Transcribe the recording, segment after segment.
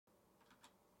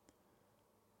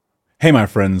Hey, my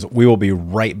friends, we will be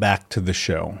right back to the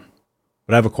show.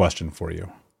 But I have a question for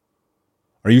you.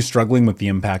 Are you struggling with the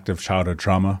impact of childhood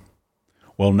trauma?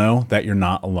 Well, know that you're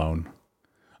not alone.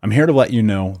 I'm here to let you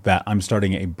know that I'm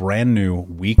starting a brand new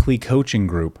weekly coaching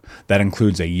group that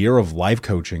includes a year of live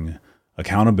coaching,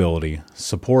 accountability,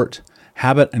 support,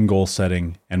 habit and goal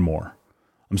setting, and more.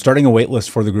 I'm starting a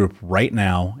waitlist for the group right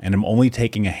now, and I'm only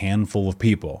taking a handful of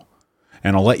people.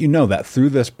 And I'll let you know that through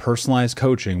this personalized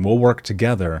coaching, we'll work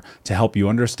together to help you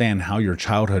understand how your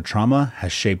childhood trauma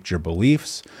has shaped your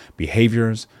beliefs,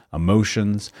 behaviors,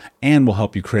 emotions, and will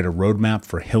help you create a roadmap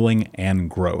for healing and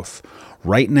growth.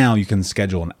 Right now, you can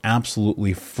schedule an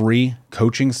absolutely free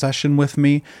coaching session with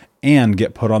me and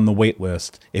get put on the wait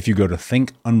list if you go to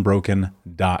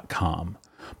thinkunbroken.com.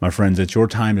 My friends, it's your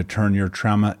time to turn your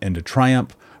trauma into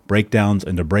triumph, breakdowns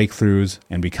into breakthroughs,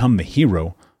 and become the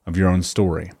hero of your own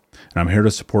story. And I'm here to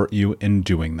support you in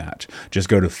doing that. Just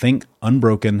go to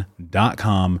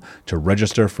thinkunbroken.com to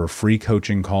register for a free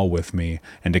coaching call with me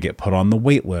and to get put on the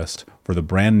wait list for the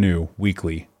brand new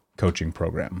weekly coaching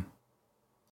program.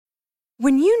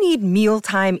 When you need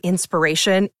mealtime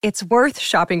inspiration, it's worth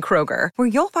shopping Kroger, where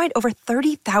you'll find over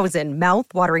 30,000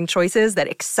 mouth-watering choices that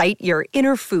excite your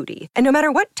inner foodie. And no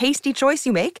matter what tasty choice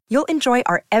you make, you'll enjoy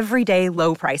our everyday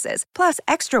low prices, plus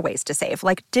extra ways to save,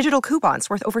 like digital coupons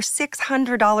worth over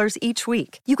 $600 each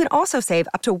week. You can also save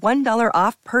up to $1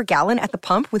 off per gallon at the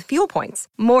pump with fuel points.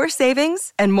 More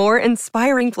savings and more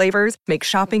inspiring flavors make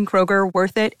shopping Kroger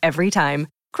worth it every time.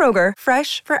 Kroger,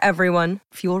 fresh for everyone.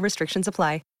 Fuel restrictions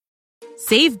apply.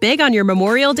 Save big on your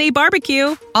Memorial Day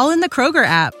barbecue, all in the Kroger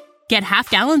app. Get half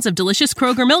gallons of delicious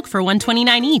Kroger milk for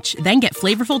 $1.29 each. Then get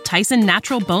flavorful Tyson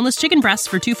natural boneless chicken breasts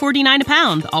for $2.49 a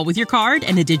pound, all with your card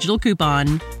and a digital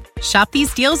coupon. Shop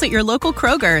these deals at your local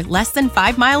Kroger, less than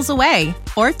 5 miles away.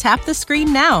 Or tap the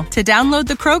screen now to download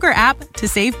the Kroger app to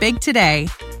save big today.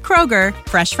 Kroger,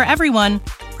 fresh for everyone.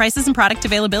 Prices and product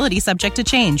availability subject to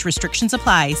change. Restrictions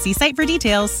apply. See site for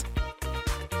details.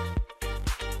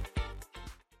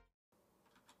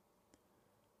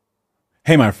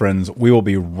 Hey, my friends, we will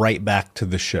be right back to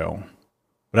the show.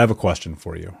 But I have a question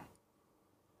for you.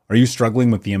 Are you struggling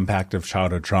with the impact of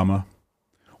childhood trauma?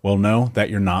 Well, know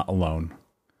that you're not alone.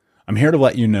 I'm here to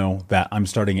let you know that I'm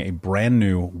starting a brand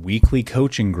new weekly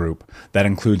coaching group that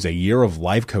includes a year of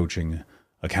live coaching,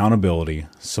 accountability,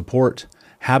 support,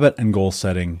 habit and goal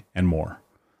setting, and more.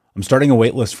 I'm starting a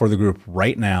waitlist for the group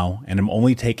right now, and I'm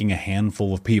only taking a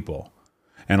handful of people.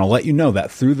 And I'll let you know that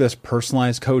through this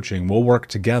personalized coaching, we'll work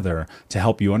together to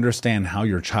help you understand how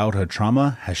your childhood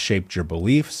trauma has shaped your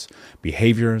beliefs,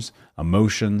 behaviors,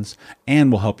 emotions, and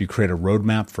will help you create a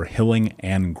roadmap for healing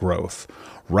and growth.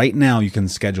 Right now, you can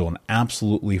schedule an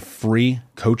absolutely free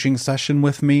coaching session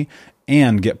with me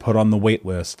and get put on the wait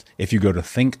list if you go to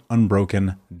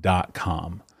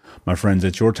thinkunbroken.com. My friends,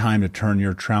 it's your time to turn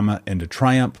your trauma into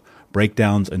triumph,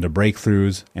 breakdowns into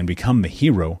breakthroughs, and become the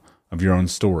hero of your own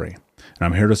story. And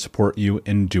I'm here to support you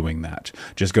in doing that.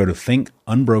 Just go to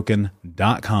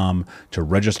thinkunbroken.com to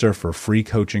register for a free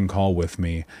coaching call with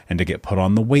me and to get put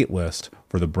on the wait list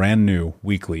for the brand new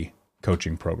weekly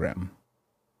coaching program.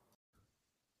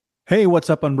 Hey, what's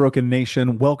up, Unbroken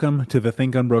Nation? Welcome to the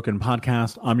Think Unbroken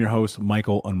podcast. I'm your host,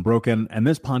 Michael Unbroken, and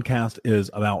this podcast is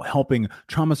about helping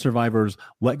trauma survivors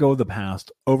let go of the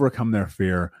past, overcome their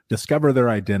fear, discover their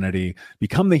identity,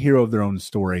 become the hero of their own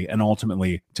story, and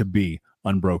ultimately to be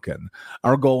unbroken.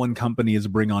 Our goal in company is to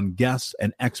bring on guests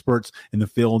and experts in the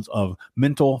fields of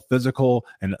mental, physical,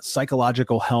 and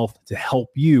psychological health to help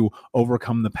you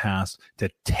overcome the past, to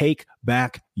take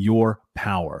back your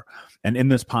power. And in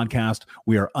this podcast,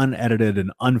 we are unedited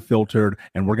and unfiltered,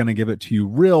 and we're going to give it to you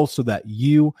real so that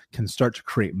you can start to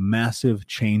create massive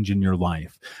change in your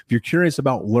life. If you're curious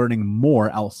about learning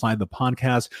more outside the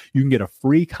podcast, you can get a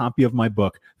free copy of my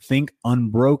book, Think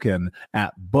Unbroken,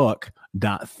 at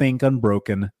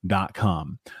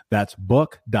book.thinkunbroken.com. That's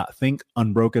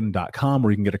book.thinkunbroken.com,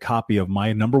 where you can get a copy of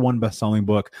my #1 best-selling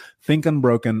book, Think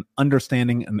Unbroken,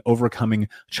 Understanding and Overcoming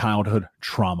Childhood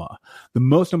Trauma. The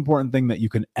most important thing that you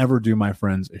can ever do, my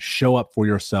friends, is show up for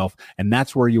yourself, and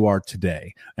that's where you are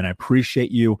today. And I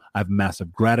appreciate you. I have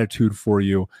massive gratitude for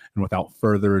you. And without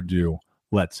further ado,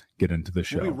 let's get into the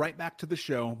show. We'll be right back to the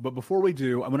show, but before we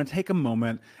do, I'm going to take a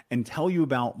moment and tell you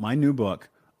about my new book,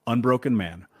 Unbroken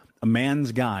Man, A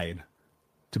Man's Guide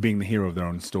to Being the Hero of Their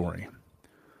Own Story.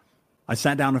 I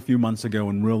sat down a few months ago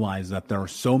and realized that there are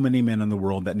so many men in the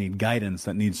world that need guidance,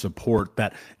 that need support,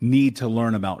 that need to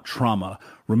learn about trauma,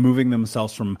 removing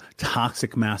themselves from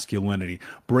toxic masculinity,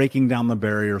 breaking down the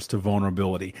barriers to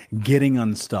vulnerability, getting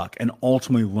unstuck, and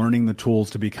ultimately learning the tools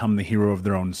to become the hero of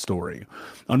their own story.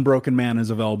 Unbroken Man is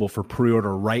available for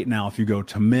pre-order right now if you go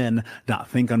to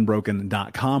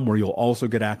men.thinkunbroken.com, where you'll also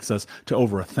get access to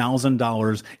over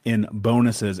 $1,000 in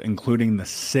bonuses, including the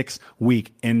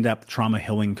 6-week in-depth trauma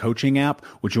healing coaching app,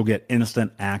 which you'll get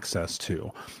instant access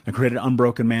to. I created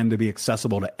Unbroken Man to be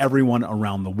accessible to everyone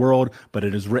around the world, but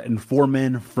it is written for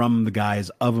men from the guise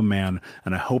of a man,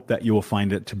 and I hope that you will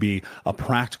find it to be a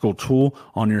practical tool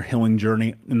on your healing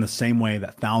journey in the same way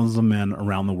that thousands of men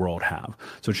around the world have.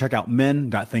 So check out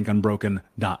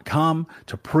men.thinkunbroken.com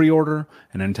to pre-order,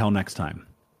 and until next time,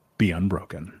 be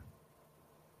unbroken.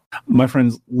 My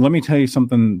friends, let me tell you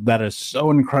something that is so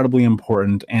incredibly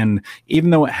important. And even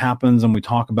though it happens and we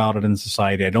talk about it in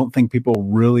society, I don't think people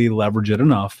really leverage it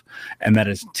enough. And that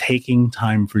is taking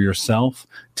time for yourself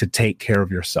to take care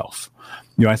of yourself.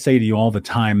 You know, I say to you all the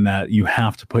time that you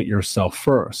have to put yourself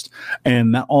first.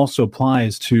 And that also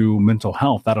applies to mental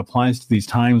health. That applies to these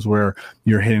times where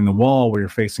you're hitting the wall, where you're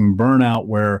facing burnout,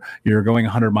 where you're going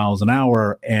 100 miles an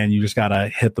hour and you just got to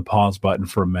hit the pause button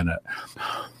for a minute.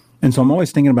 And so I'm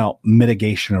always thinking about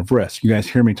mitigation of risk. You guys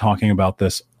hear me talking about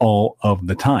this all of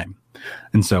the time.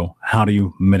 And so how do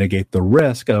you mitigate the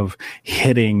risk of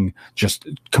hitting just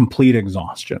complete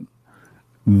exhaustion?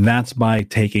 That's by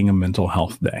taking a mental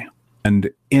health day. And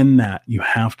in that, you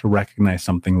have to recognize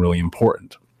something really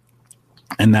important.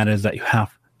 And that is that you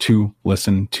have to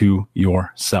listen to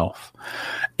yourself.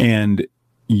 And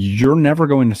you're never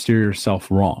going to steer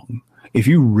yourself wrong. If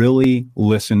you really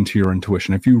listen to your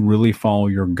intuition, if you really follow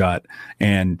your gut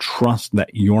and trust that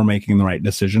you're making the right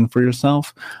decision for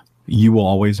yourself, you will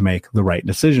always make the right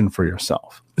decision for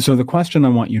yourself. So the question I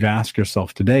want you to ask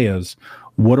yourself today is,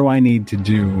 what do I need to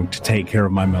do to take care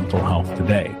of my mental health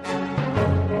today?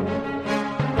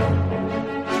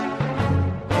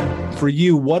 For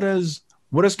you, what does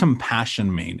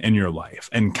compassion mean in your life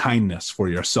and kindness for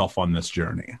yourself on this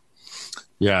journey?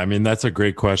 Yeah, I mean, that's a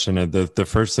great question. And the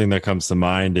first thing that comes to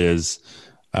mind is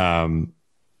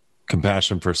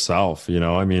compassion for self. You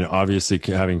know, I mean, obviously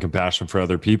having compassion for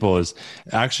other people is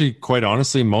actually, quite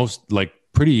honestly,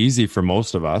 pretty easy for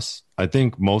most of us. I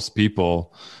think most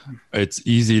people, it's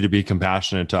easy to be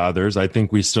compassionate to others. I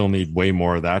think we still need way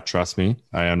more of that. Trust me.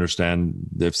 I understand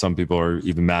if some people are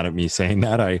even mad at me saying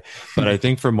that. But I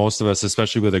think for most of us,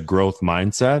 especially with a growth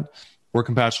mindset, we're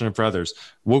compassionate for others.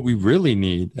 What we really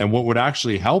need and what would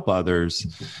actually help others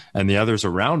and the others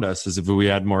around us is if we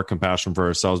had more compassion for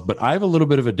ourselves. But I have a little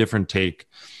bit of a different take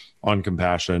on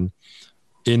compassion,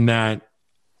 in that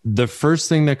the first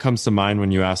thing that comes to mind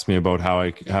when you ask me about how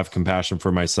I have compassion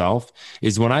for myself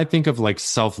is when I think of like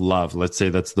self-love. Let's say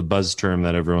that's the buzz term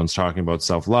that everyone's talking about,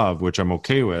 self-love, which I'm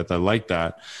okay with. I like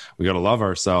that. We got to love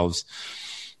ourselves.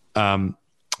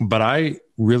 But I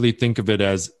really think of it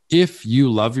as, if you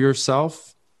love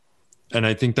yourself, and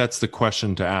I think that's the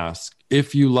question to ask.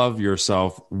 If you love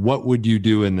yourself, what would you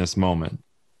do in this moment?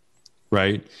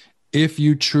 Right? If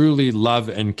you truly love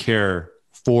and care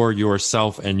for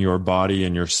yourself and your body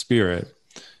and your spirit,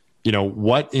 you know,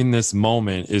 what in this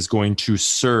moment is going to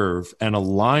serve and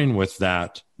align with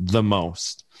that the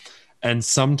most? And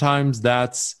sometimes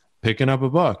that's picking up a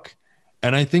book.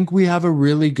 And I think we have a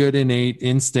really good innate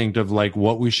instinct of like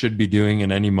what we should be doing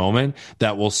in any moment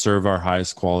that will serve our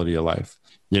highest quality of life.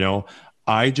 You know,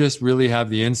 I just really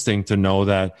have the instinct to know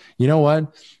that, you know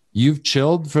what, you've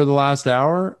chilled for the last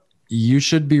hour. You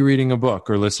should be reading a book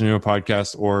or listening to a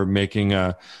podcast or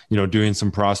doing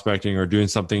some prospecting or doing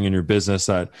something in your business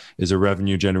that is a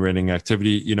revenue generating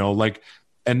activity,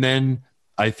 and then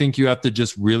I think you have to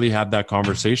just really have that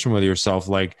conversation with yourself.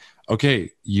 Like, okay,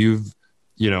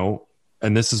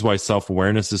 and this is why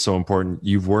self-awareness is so important.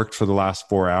 You've worked for the last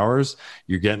 4 hours.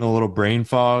 You're getting a little brain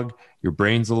fog. Your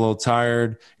brain's a little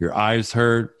tired. Your eyes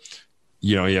hurt.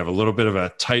 You have a little bit of a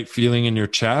tight feeling in your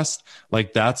chest.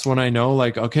 Like, that's when I know,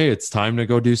 like, okay, it's time to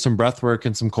go do some breath work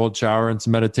and some cold shower and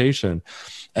some meditation.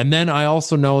 And then I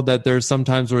also know that there's some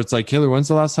times where it's like, Taylor, when's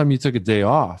the last time you took a day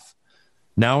off?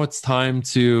 Now it's time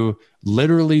to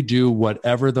literally do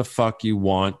whatever the fuck you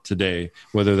want today,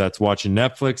 whether that's watching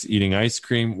Netflix, eating ice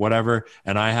cream, whatever.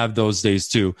 And I have those days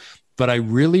too. But I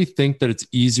really think that it's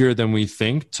easier than we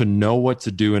think to know what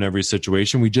to do in every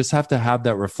situation. We just have to have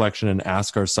that reflection and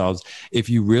ask ourselves, if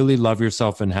you really love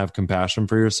yourself and have compassion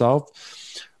for yourself,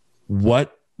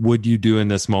 what would you do in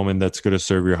this moment that's going to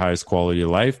serve your highest quality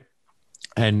of life?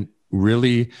 And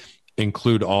really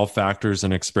include all factors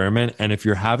and experiment. And if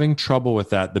you're having trouble with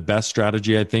that, the best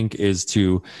strategy, I think, is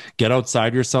to get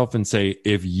outside yourself and say,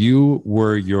 if you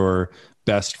were your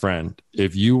best friend,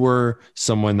 if you were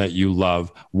someone that you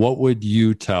love, what would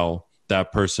you tell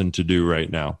that person to do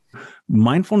right now?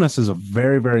 Mindfulness is a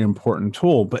very, very important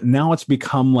tool, but now it's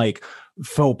become like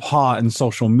faux pas in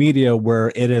social media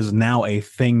where it is now a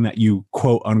thing that you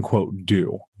quote unquote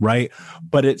do, right?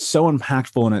 But it's so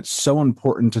impactful and it's so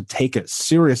important to take it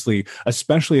seriously,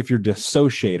 especially if you're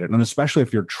dissociated and especially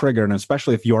if you're triggered and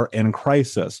especially if you're in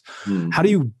crisis. How do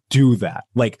you do that?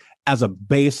 Like as a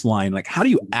baseline, like how do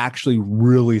you actually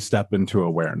really step into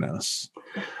awareness?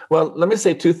 Well, let me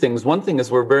say two things. One thing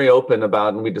is we're very open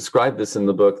about, and we describe this in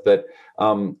the book, that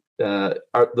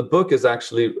the book is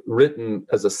actually written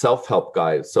as a self-help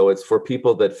guide. So it's for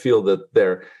people that feel that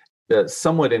they're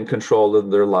somewhat in control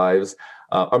of their lives,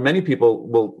 or many people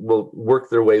will work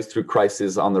their ways through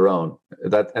crises on their own.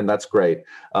 That's great.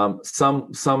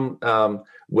 Some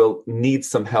will need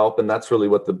some help, and that's really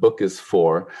what the book is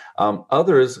for.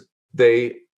 Others,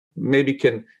 they maybe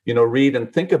can read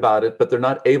and think about it, but they're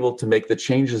not able to make the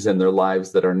changes in their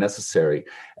lives that are necessary.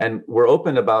 And we're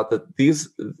open about that. These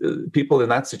people in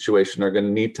that situation are going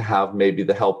to need to have maybe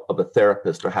the help of a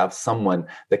therapist or have someone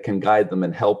that can guide them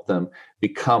and help them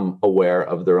become aware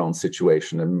of their own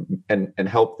situation and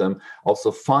help them also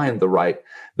find the right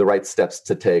steps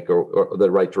to take or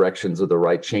the right directions or the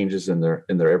right changes in their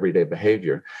everyday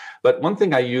behavior. But one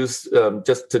thing I use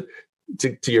just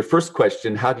to your first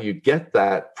question, how do you get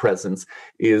that presence,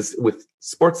 is with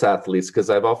sports athletes, because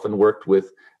I've often worked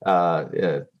with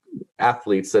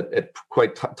athletes at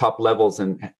quite top levels,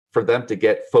 and for them to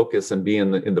get focus and be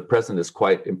in the present is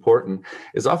quite important,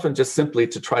 is often just simply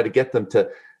to try to get them to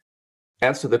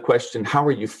answer the question, how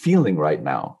are you feeling right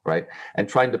now, right? And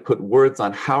trying to put words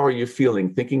on how are you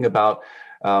feeling, thinking about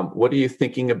what are you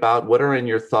thinking about? What are in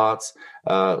your thoughts?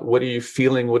 What are you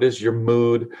feeling? What is your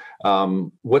mood?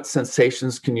 What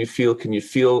sensations can you feel? Can you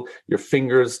feel your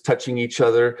fingers touching each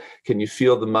other? Can you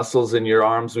feel the muscles in your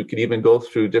arms? We could even go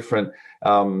through different,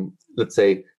 let's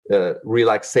say,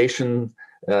 relaxation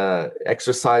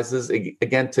exercises,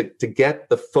 again, to get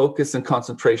the focus and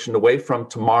concentration away from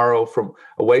tomorrow,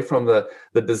 away from the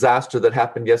disaster that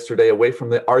happened yesterday, away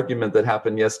from the argument that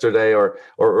happened yesterday or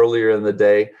earlier in the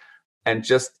day, and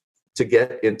just to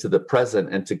get into the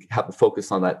present and to have the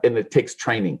focus on that. And it takes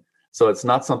training. So it's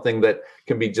not something that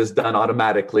can be just done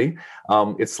automatically.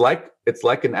 It's like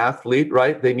an athlete,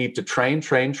 right? They need to train.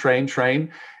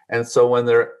 And so when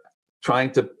they're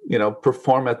trying to,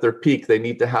 perform at their peak, they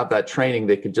need to have that training.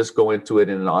 They can just go into it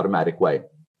in an automatic way.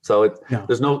 So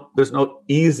there's no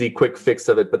easy quick fix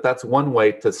of it, but that's one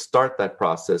way to start that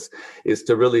process, is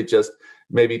to really just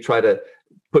maybe try to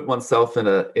put oneself in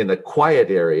a quiet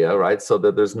area, right? So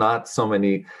that there's not so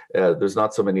many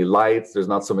lights, there's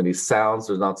not so many sounds,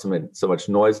 there's not so much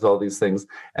noise, all these things,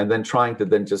 and then trying to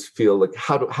then just feel like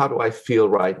how do I feel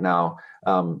right now,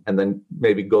 and then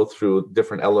maybe go through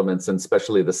different elements and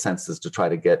especially the senses to try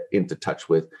to get into touch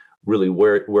with really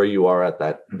where you are at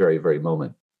that very, very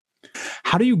moment.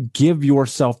 How do you give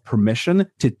yourself permission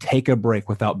to take a break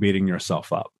without beating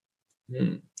yourself up?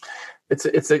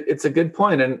 It's a good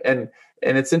point, and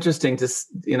it's interesting to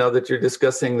that you're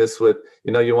discussing this with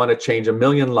you want to change 1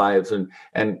 million lives, and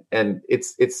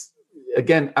it's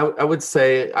again, I would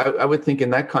say I would think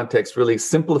in that context really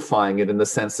simplifying it in the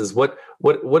sense is what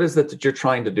is it that you're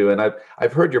trying to do. And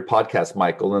I've heard your podcast,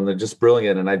 Michael, and they're just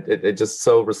brilliant, and I just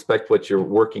so respect what you're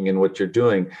working and what you're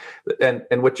doing,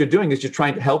 and what you're doing is you're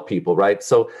trying to help people, right?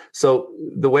 So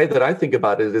the way that I think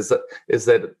about it is that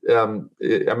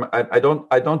I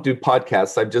don't do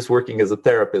podcasts. I'm just working as a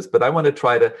therapist, but I want to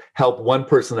try to help one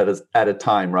person at a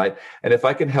time, right? And if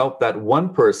I can help that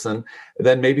one person,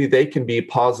 then maybe they can be a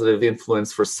positive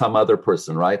influence for some other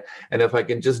person, right? And if I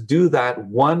can just do that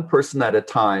one person at a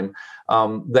time,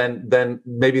 then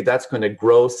maybe that's going to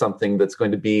grow something that's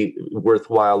going to be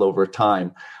worthwhile over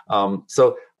time.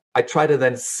 So I try to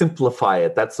then simplify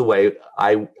it. That's the way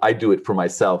I do it for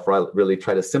myself. I really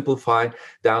try to simplify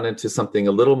down into something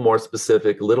a little more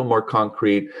specific, a little more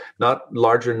concrete, not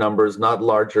larger numbers, not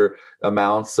larger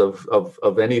amounts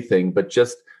of anything, but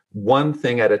just one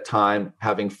thing at a time,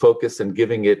 having focus and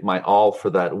giving it my all for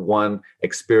that one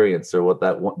experience or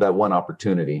that one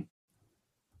opportunity.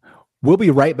 We'll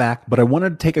be right back, but I wanted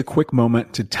to take a quick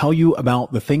moment to tell you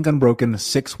about the Think Unbroken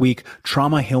 6-week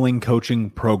trauma healing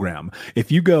coaching program.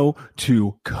 If you go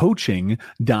to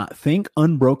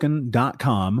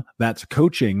coaching.thinkunbroken.com, that's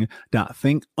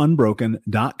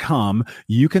coaching.thinkunbroken.com,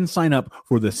 you can sign up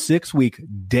for the 6-week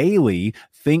daily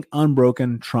Think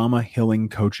Unbroken trauma healing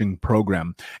coaching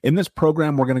program. In this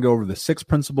program, we're going to go over the 6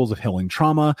 principles of healing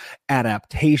trauma,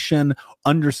 adaptation,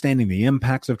 understanding the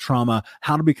impacts of trauma,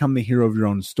 how to become the hero of your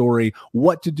own story, say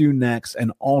what to do next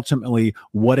and ultimately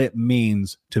what it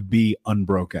means to be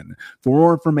unbroken. For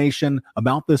more information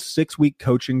about this 6-week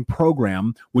coaching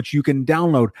program, which you can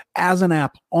download as an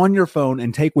app on your phone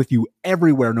and take with you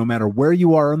everywhere, no matter where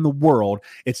you are in the world,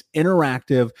 it's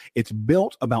interactive. It's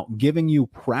built about giving you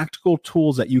practical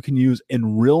tools that you can use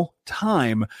in real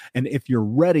time. And if you're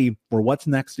ready for what's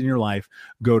next in your life,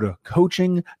 go to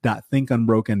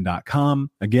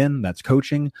coaching.thinkunbroken.com. Again, that's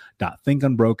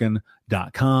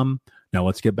coaching.thinkunbroken.com. Now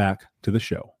let's get back to the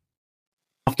show.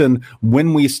 Often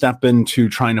when we step into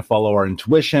trying to follow our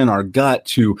intuition, our gut,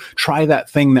 to try that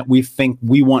thing that we think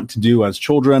we want to do as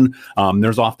children,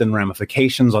 there's often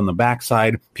ramifications on the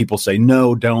backside. People say,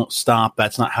 no, don't, stop.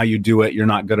 That's not how you do it. You're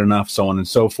not good enough, so on and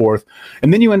so forth.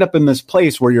 And then you end up in this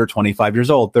place where you're 25 years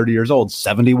old, 30 years old,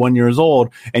 71 years old,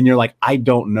 and you're like, I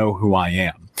don't know who I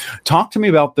am. Talk to me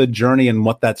about the journey and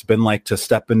what that's been like to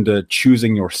step into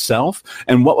choosing yourself,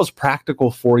 and what was practical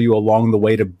for you along the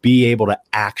way to be able to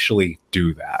actually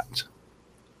do that.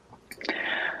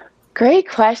 Great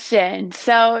question.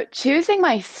 So choosing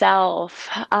myself,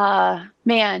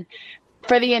 man,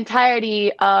 for the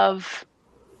entirety of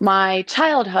my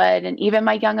childhood and even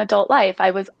my young adult life,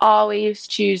 I was always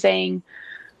choosing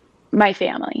my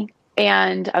family.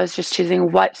 And I was just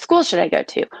choosing, what school should I go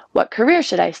to? What career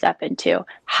should I step into?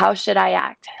 How should I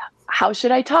act? How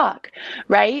should I talk?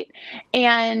 Right?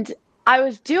 And I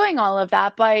was doing all of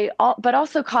that but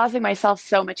also causing myself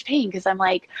so much pain, because I'm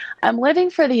like, I'm living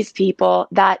for these people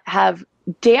that have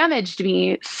damaged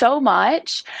me so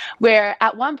much, where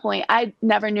at one point I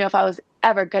never knew if I was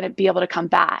ever going to be able to come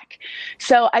back.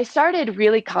 So I started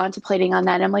really contemplating on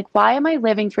that. And I'm like, why am I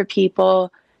living for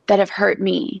people that have hurt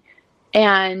me?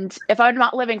 And if I'm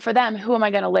not living for them, who am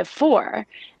I going to live for?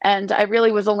 And I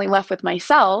really was only left with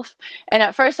myself. And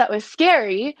at first that was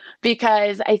scary,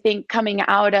 because I think coming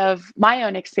out of my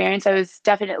own experience, I was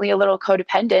definitely a little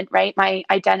codependent, right? My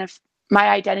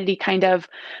identity kind of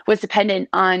was dependent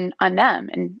on them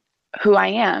and who I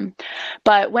am.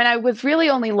 But when I was really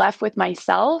only left with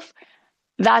myself,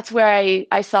 that's where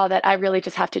I saw that I really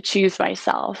just have to choose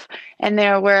myself. And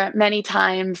there were many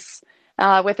times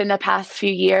within the past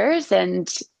few years,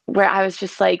 and where I was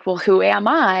just like, well, who am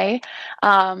I?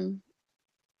 And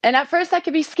at first that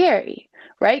could be scary,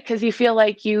 right? Because you feel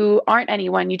like you aren't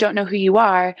anyone, you don't know who you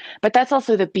are, but that's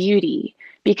also the beauty,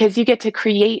 because you get to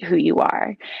create who you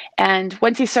are. And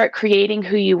once you start creating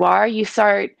who you are, you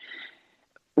start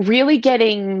really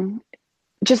getting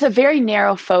just a very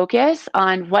narrow focus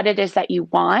on what it is that you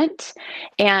want.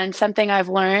 And something I've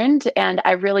learned, and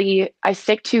I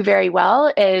stick to very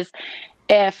well, is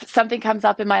if something comes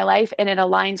up in my life and it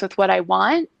aligns with what I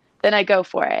want, then I go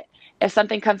for it. If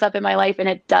something comes up in my life and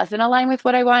it doesn't align with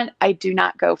what I want, I do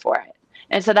not go for it.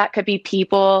 And so that could be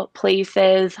people,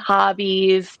 places,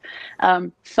 hobbies,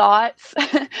 thoughts.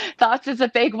 Thoughts is a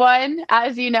big one.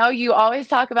 As you know, you always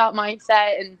talk about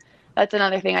mindset, and that's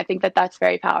another thing. I think that that's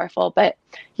very powerful. But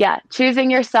yeah,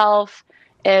 choosing yourself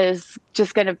is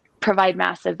just going to provide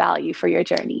massive value for your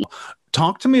journey.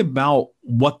 Talk to me about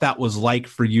what that was like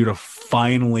for you to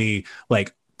finally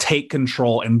take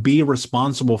control and be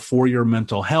responsible for your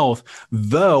mental health,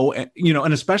 though,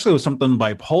 and especially with something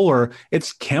bipolar,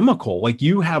 it's chemical. Like,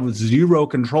 you have zero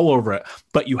control over it,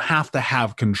 but you have to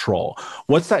have control.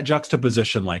 What's that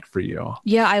juxtaposition like for you?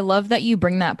 Yeah, I love that you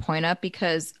bring that point up,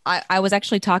 because I was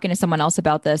actually talking to someone else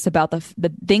about this, about the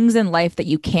things in life that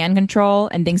you can control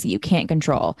and things that you can't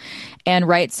control. And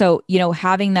right. So,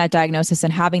 having that diagnosis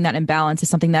and having that imbalance is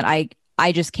something that I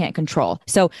just can't control.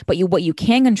 So, but what you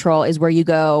can control is where you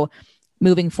go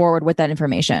moving forward with that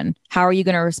information. How are you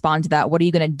going to respond to that? What are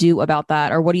you going to do about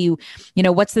that? Or what do you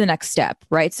what's the next step?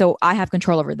 Right. So I have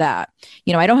control over that.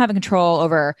 I don't have a control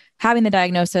over having the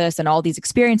diagnosis and all these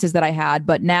experiences that I had,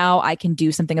 but now I can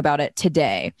do something about it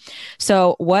today.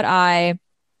 So what I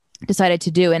decided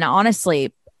to do, and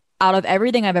honestly, out of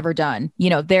everything I've ever done,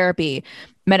 therapy,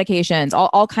 medications,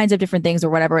 all kinds of different things, or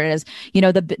whatever it is,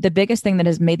 the biggest thing that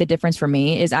has made the difference for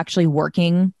me is actually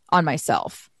working on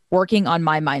myself, working on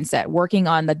my mindset, working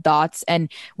on the thoughts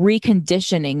and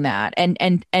reconditioning that,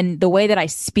 and the way that I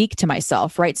speak to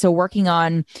myself, right? So working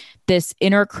on this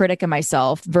inner critic of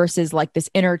myself versus like this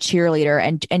inner cheerleader,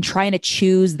 and trying to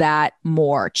choose that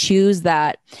more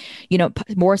side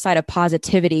of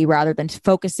positivity rather than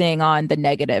focusing on the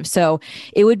negative. So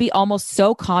it would be almost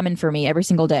so common for me every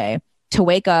single day to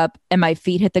wake up and my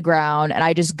feet hit the ground and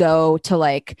I just go to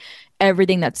like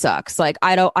everything that sucks. Like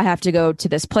I have to go to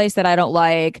this place that I don't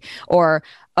like, or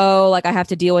oh, like I have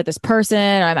to deal with this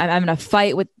person. I'm in a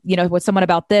fight with, with someone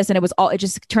about this. And it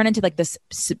just turned into like this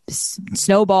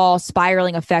snowball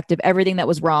spiraling effect of everything that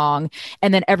was wrong.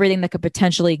 And then everything that could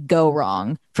potentially go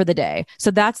wrong for the day.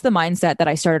 So that's the mindset that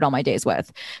I started all my days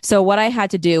with. So what I had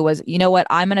to do was, you know what,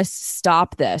 I'm going to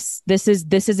stop this. This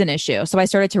is an issue. So I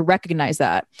started to recognize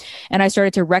that. And I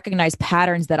started to recognize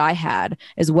patterns that I had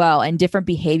as well, and different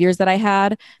behaviors that I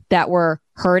had that were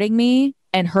hurting me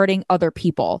and hurting other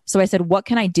people. So I said, what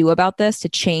can I do about this to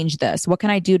change this? What can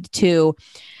I do to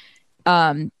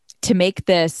make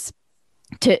this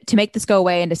go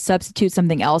away and to substitute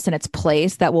something else in its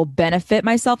place that will benefit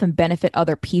myself and benefit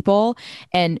other people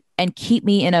and keep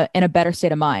me in a better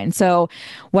state of mind. So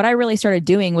what I really started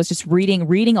doing was just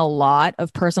reading a lot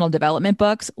of personal development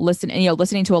books,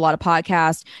 listening to a lot of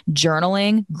podcasts,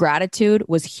 journaling. Gratitude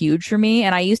was huge for me.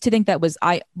 And I used to think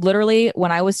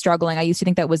when I was struggling, I used to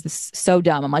think that was so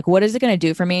dumb. I'm like, what is it going to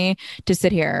do for me to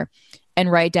sit here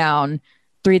and write down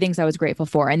 3 things I was grateful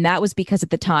for? And that was because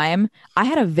at the time I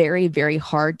had a very, very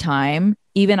hard time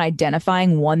even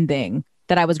identifying one thing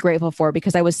that I was grateful for,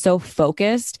 because I was so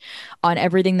focused on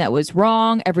everything that was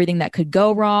wrong, everything that could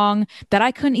go wrong, that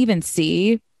I couldn't even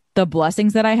see the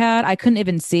blessings that I had. I couldn't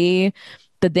even see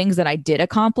the things that I did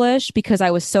accomplish, because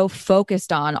I was so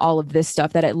focused on all of this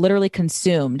stuff that it literally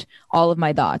consumed all of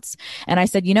my thoughts. And I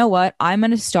said, you know what? I'm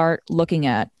going to start looking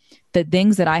at the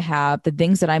things that I have, the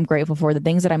things that I'm grateful for, the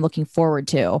things that I'm looking forward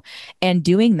to, and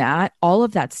doing that, all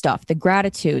of that stuff, the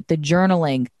gratitude, the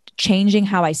journaling, changing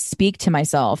how I speak to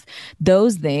myself,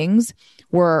 those things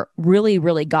were really,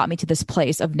 really got me to this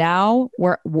place of now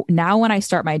when I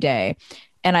start my day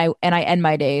and I end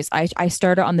my days, I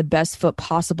start it on the best foot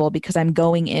possible, because I'm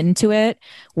going into it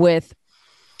with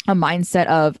a mindset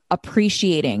of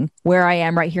appreciating where I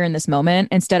am right here in this moment,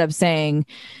 instead of saying,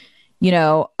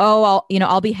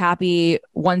 I'll be happy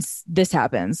once this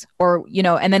happens, or,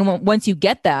 and then once you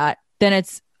get that, then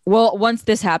it's, well, once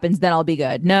this happens, then I'll be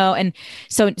good. No. And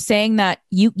so saying that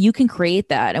you can create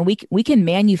that, and we can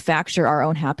manufacture our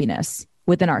own happiness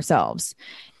within ourselves.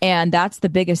 And that's the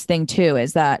biggest thing too,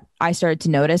 is that I started to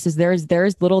notice is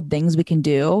there's little things we can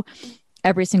do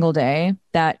every single day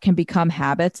that can become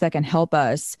habits that can help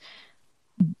us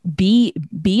be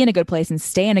in a good place and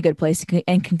stay in a good place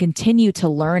and can continue to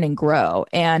learn and grow.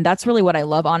 And that's really what I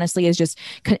love, honestly, is just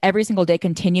every single day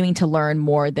continuing to learn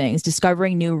more things,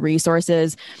 discovering new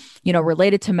resources,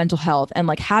 related to mental health, and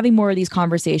like having more of these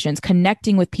conversations,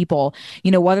 connecting with people,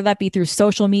 whether that be through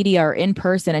social media or in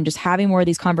person, and just having more of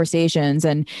these conversations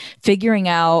and figuring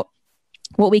out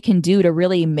what we can do to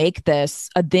really make this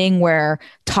a thing where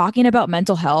talking about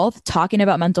mental health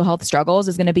struggles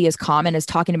is going to be as common as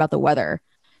talking about the weather.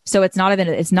 So it's not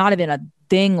even a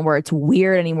thing where it's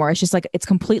weird anymore. It's just like, it's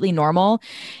completely normal.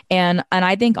 And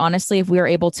I think honestly, if we are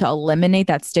able to eliminate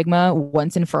that stigma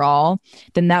once and for all,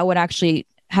 then that would actually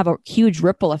have a huge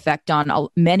ripple effect on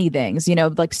many things,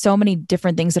 like so many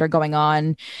different things that are going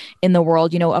on in the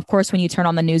world. Of course, when you turn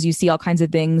on the news, you see all kinds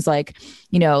of things like,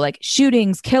 like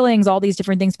shootings, killings, all these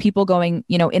different things, people going,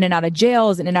 in and out of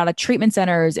jails, in and out of treatment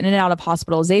centers, in and out of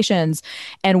hospitalizations.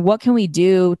 And what can we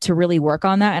do to really work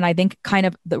on that? And I think kind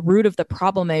of the root of the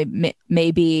problem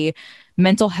may be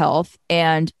mental health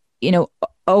and,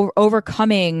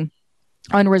 overcoming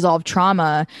unresolved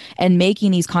trauma and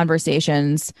making these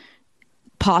conversations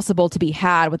possible to be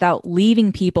had without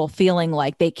leaving people feeling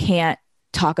like they can't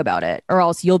talk about it, or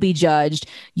else you'll be judged,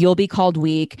 you'll be called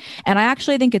weak. And I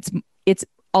actually think it's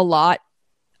a lot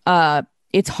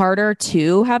it's harder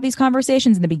to have these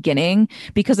conversations in the beginning,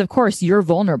 because of course you're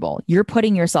vulnerable, you're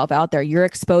putting yourself out there, you're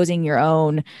exposing your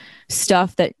own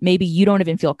stuff that maybe you don't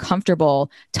even feel comfortable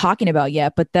talking about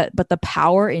yet, but the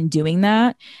power in doing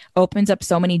that opens up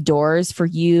so many doors for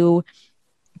you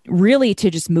really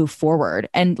to just move forward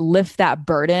and lift that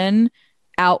burden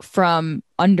out from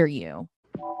under you.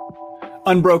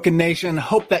 Unbroken Nation,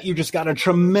 hope that you just got a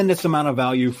tremendous amount of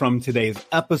value from today's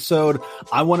episode.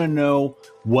 I want to know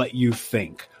what you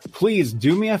think. Please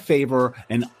do me a favor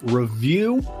and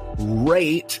review,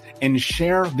 rate, and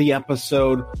share the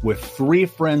episode with 3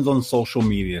 friends on social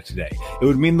media today. It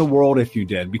would mean the world if you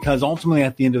did, because ultimately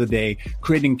at the end of the day,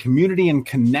 creating community and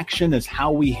connection is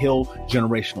how we heal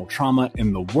generational trauma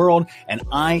in the world. And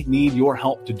I need your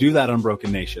help to do that,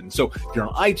 Unbroken Nation. So if you're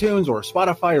on iTunes or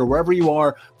Spotify or wherever you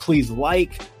are, please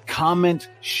like, comment,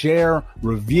 share,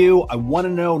 review. I want to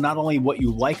know not only what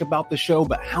you like about the show,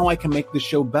 but how I can make the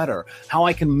show better, how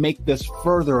I can make this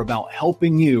further about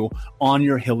helping you on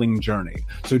your healing journey.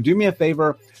 So do me a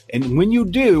favor, and when you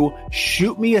do,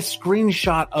 shoot me a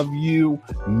screenshot of you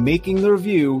making the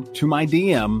review to my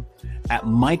DM at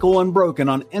Michael Unbroken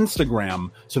on Instagram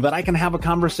so that I can have a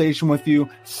conversation with you,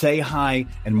 say hi,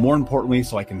 and more importantly,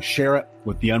 so I can share it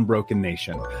with the Unbroken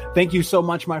Nation. Thank you so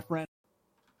much, my friend.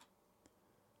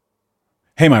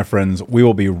 Hey, my friends, we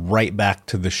will be right back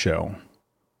to the show.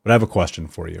 But I have a question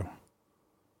for you.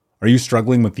 Are you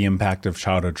struggling with the impact of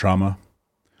childhood trauma?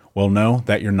 Well, know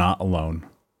that you're not alone.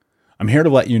 I'm here to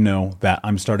let you know that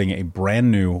I'm starting a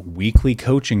brand new weekly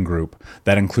coaching group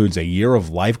that includes a year of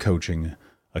live coaching,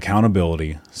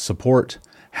 accountability, support,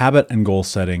 habit and goal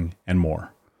setting, and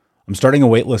more. I'm starting a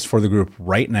waitlist for the group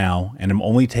right now, and I'm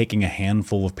only taking a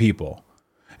handful of people.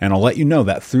 And I'll let you know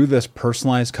that through this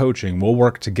personalized coaching, we'll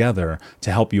work together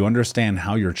to help you understand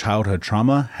how your childhood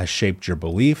trauma has shaped your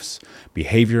beliefs,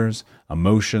 behaviors,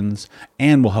 emotions,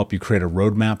 and will help you create a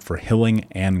roadmap for healing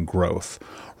and growth.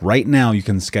 Right now, you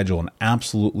can schedule an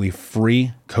absolutely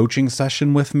free coaching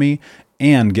session with me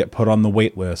and get put on the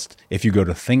wait list if you go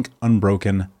to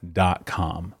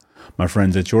thinkunbroken.com. My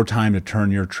friends, it's your time to turn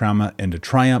your trauma into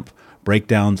triumph,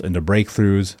 breakdowns into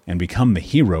breakthroughs, and become the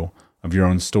hero of your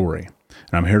own story.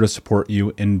 And I'm here to support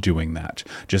you in doing that.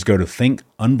 Just go to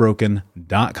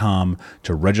thinkunbroken.com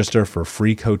to register for a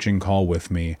free coaching call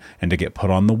with me and to get put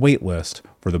on the wait list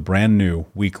for the brand new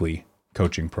weekly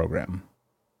coaching program.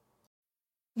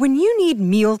 When you need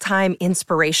mealtime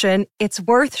inspiration, it's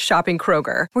worth shopping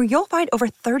Kroger, where you'll find over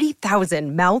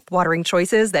 30,000 mouth-watering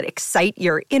choices that excite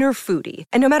your inner foodie.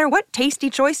 And no matter what tasty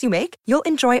choice you make, you'll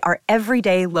enjoy our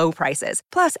everyday low prices,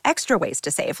 plus extra ways to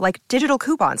save, like digital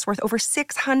coupons worth over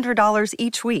 $600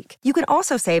 each week. You can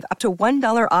also save up to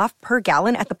 $1 off per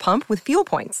gallon at the pump with fuel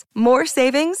points. More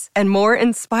savings and more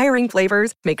inspiring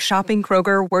flavors make shopping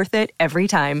Kroger worth it every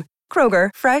time. Kroger,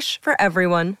 fresh for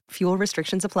everyone. Fuel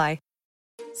restrictions apply.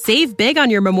 Save big on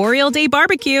your Memorial Day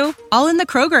barbecue, all in the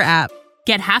Kroger app.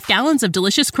 Get half gallons of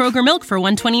delicious Kroger milk for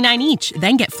 $1.29 each.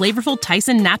 Then get flavorful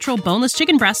Tyson natural boneless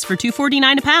chicken breasts for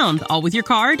 $2.49 a pound, all with your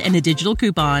card and a digital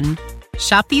coupon.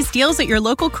 Shop these deals at your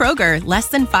local Kroger, less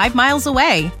than 5 miles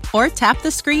away. Or tap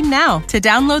the screen now to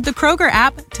download the Kroger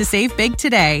app to save big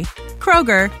today.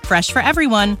 Kroger, fresh for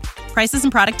everyone. Prices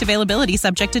and product availability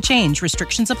subject to change.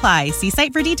 Restrictions apply. See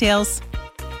site for details.